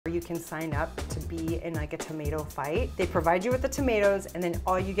You can sign up to be in like a tomato fight. They provide you with the tomatoes and then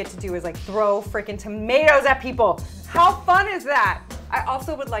all you get to do is like throw freaking tomatoes at people. How fun is that? I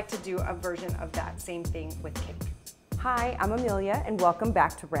also would like to do a version of that same thing with cake. Hi, I'm Amelia and welcome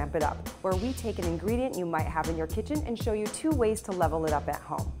back to Ramp It Up, where we take an ingredient you might have in your kitchen and show you 2 ways to level it up at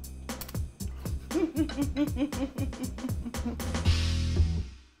home.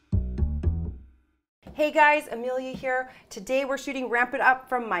 Hey guys, Amelia here. Today we're shooting Ramp It Up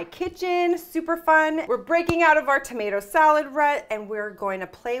from my kitchen. Super fun. We're breaking out of our tomato salad rut and we're going to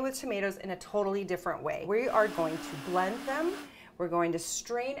play with tomatoes in a totally different way. We are going to blend them. We're going to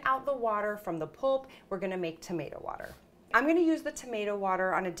strain out the water from the pulp. We're going to make tomato water. I'm going to use the tomato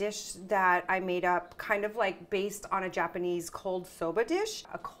water on a dish that I made up kind of like based on a Japanese cold soba dish.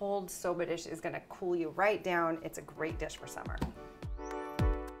 A cold soba dish is going to cool you right down. It's a great dish for summer.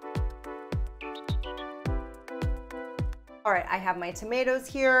 All right, I have my tomatoes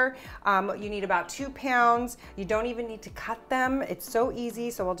here. You need about 2 pounds. You don't even need to cut them. It's so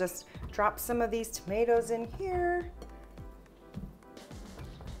easy, so we'll just drop some of these tomatoes in here.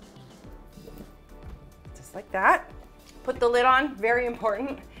 Just like that. Put the lid on, very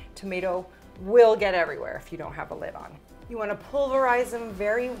important. Tomato will get everywhere if you don't have a lid on. You wanna pulverize them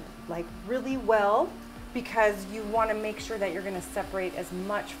really well, because you want to make sure that you're going to separate as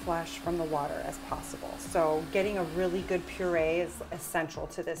much flesh from the water as possible. So getting a really good puree is essential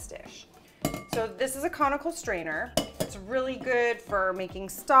to this dish. So this is a conical strainer. It's really good for making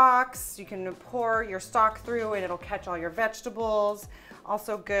stocks. You can pour your stock through and it'll catch all your vegetables.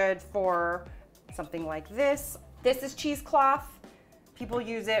 Also good for something like this. This is cheesecloth. People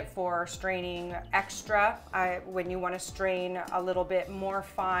use it for straining extra when you want to strain a little bit more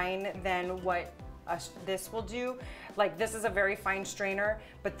fine than what this will do. Like, this is a very fine strainer,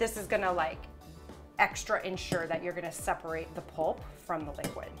 but this is gonna like extra ensure that you're gonna separate the pulp from the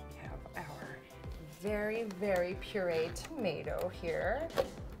liquid. We have our very, very pureed tomato here.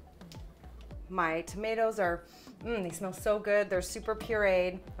 My tomatoes are, they smell so good. They're super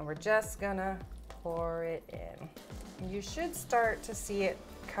pureed, and we're just gonna pour it in. You should start to see it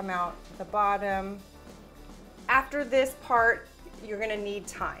come out the bottom. After this part, you're gonna need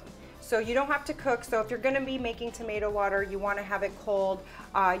time. So you don't have to cook. So if you're gonna be making tomato water, you wanna have it cold.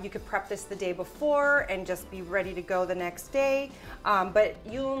 You could prep this the day before and just be ready to go the next day. But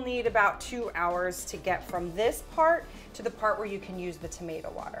you'll need about 2 hours to get from this part to the part where you can use the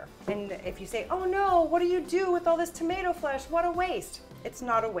tomato water. And if you say, oh no, what do you do with all this tomato flesh? What a waste. It's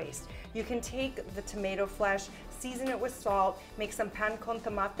not a waste. You can take the tomato flesh, season it with salt, make some pan con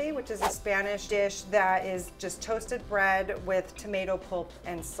tomate, which is a Spanish dish that is just toasted bread with tomato pulp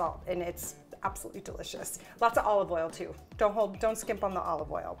and salt, and it's absolutely delicious. Lots of olive oil too. Don't skimp on the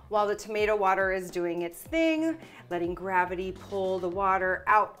olive oil. While the tomato water is doing its thing, letting gravity pull the water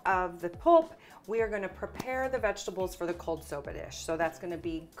out of the pulp, we are gonna prepare the vegetables for the cold soba dish. So that's gonna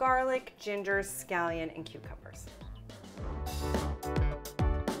be garlic, ginger, scallion, and cucumbers.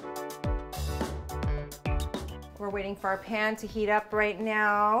 We're waiting for our pan to heat up right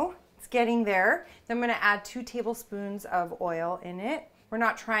now. It's getting there. Then I'm gonna add 2 tablespoons of oil in it. We're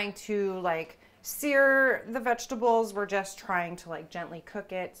not trying to like sear the vegetables. We're just trying to like gently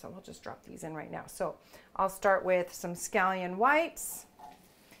cook it. So we'll just drop these in right now. So I'll start with some scallion whites.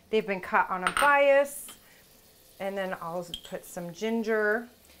 They've been cut on a bias. And then I'll put some ginger.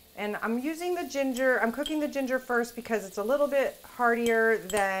 And I'm using the ginger, I'm cooking the ginger first because it's a little bit heartier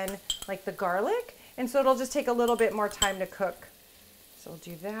than like the garlic. And so it'll just take a little bit more time to cook. So we'll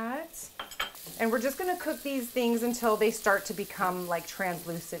do that. And we're just gonna cook these things until they start to become like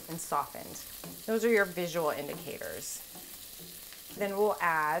translucent and softened. Those are your visual indicators. Then we'll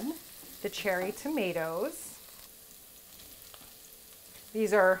add the cherry tomatoes.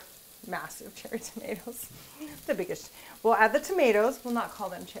 These are massive cherry tomatoes, the biggest. We'll add the tomatoes, we'll not call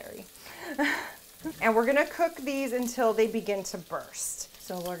them cherry. And we're gonna cook these until they begin to burst.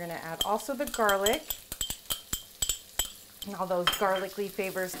 So we're gonna add also the garlic and all those garlicky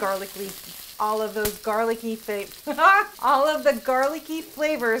flavors, all of the garlicky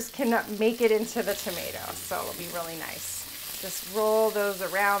flavors can make it into the tomato. So it'll be really nice. Just roll those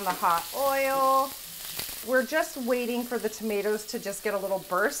around the hot oil. We're just waiting for the tomatoes to just get a little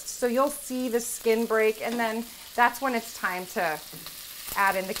burst. So you'll see the skin break, and then that's when it's time to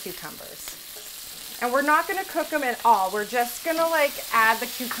add in the cucumbers. And we're not gonna cook them at all. We're just gonna like add the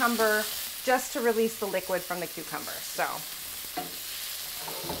cucumber just to release the liquid from the cucumber. So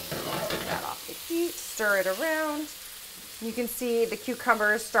take that off the heat, stir it around. You can see the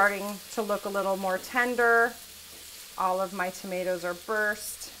cucumbers starting to look a little more tender. All of my tomatoes are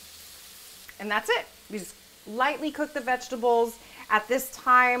burst. And that's it. We just lightly cook the vegetables, At this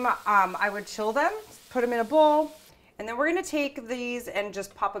time, I would chill them, put them in a bowl, and then we're gonna take these and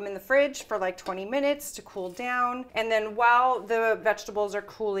just pop them in the fridge for like 20 minutes to cool down. And then while the vegetables are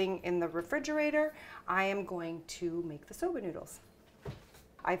cooling in the refrigerator, I am going to make the soba noodles.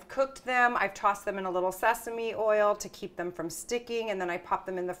 I've cooked them, I've tossed them in a little sesame oil to keep them from sticking, and then I pop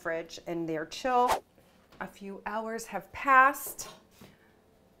them in the fridge and they're chill. A few hours have passed.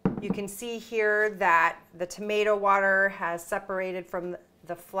 You can see here that the tomato water has separated from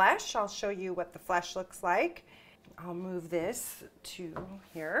the flesh. I'll show you what the flesh looks like. I'll move this to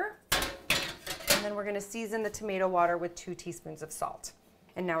here. And then we're gonna season the tomato water with 2 teaspoons of salt.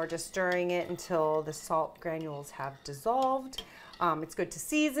 And now we're just stirring it until the salt granules have dissolved. It's good to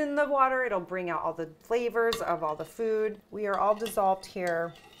season the water. It'll bring out all the flavors of all the food. We are all dissolved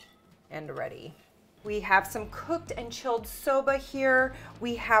here and ready. We have some cooked and chilled soba here.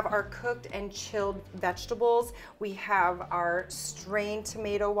 We have our cooked and chilled vegetables. We have our strained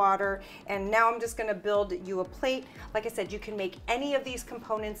tomato water. And now I'm just gonna build you a plate. Like I said, you can make any of these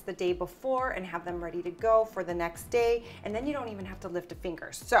components the day before and have them ready to go for the next day. And then you don't even have to lift a finger.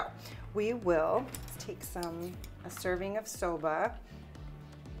 So we will take a serving of soba.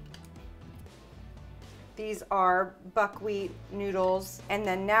 These are buckwheat noodles. And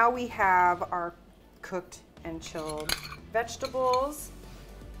then now we have our cooked and chilled vegetables.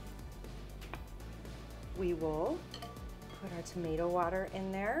 We will put our tomato water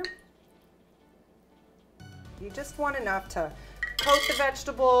in there. You just want enough to coat the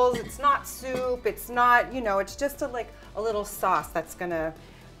vegetables. It's not soup, it's not, you know, it's just like a little sauce that's gonna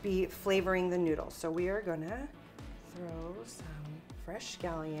be flavoring the noodles. So we are gonna throw some fresh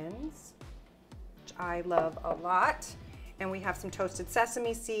scallions, which I love a lot. And we have some toasted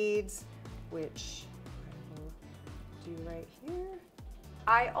sesame seeds, which I will do right here.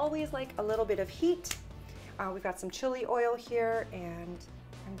 I always like a little bit of heat. We've got some chili oil here, and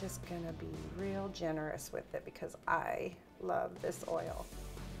I'm just gonna be real generous with it because I love this oil.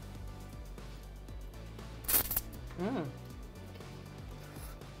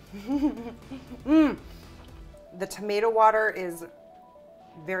 The tomato water is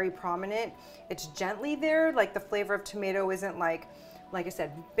very prominent. It's gently there, like the flavor of tomato isn't like I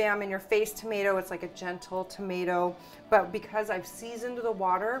said, bam in your face tomato. It's like a gentle tomato. But because I've seasoned the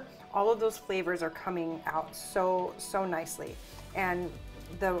water, all of those flavors are coming out so nicely. And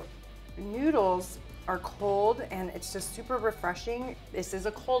the noodles are cold and it's just super refreshing. This is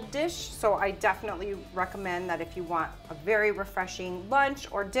a cold dish, so I definitely recommend that if you want a very refreshing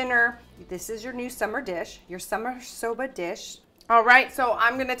lunch or dinner, this is your new summer dish, your summer soba dish. All right, so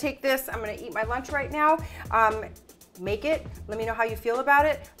I'm gonna take this, I'm gonna eat my lunch right now. Make it, let me know how you feel about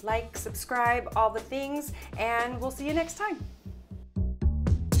it. Like, subscribe, all the things, and we'll see you next time.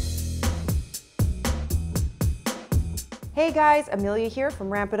 Hey guys, Amelia here from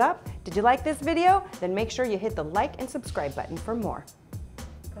Rampe It Up. Did you like this video? Then make sure you hit the like and subscribe button for more.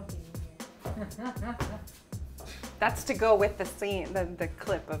 That's to go with the scene, the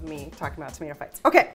clip of me talking about tomato fights. Okay.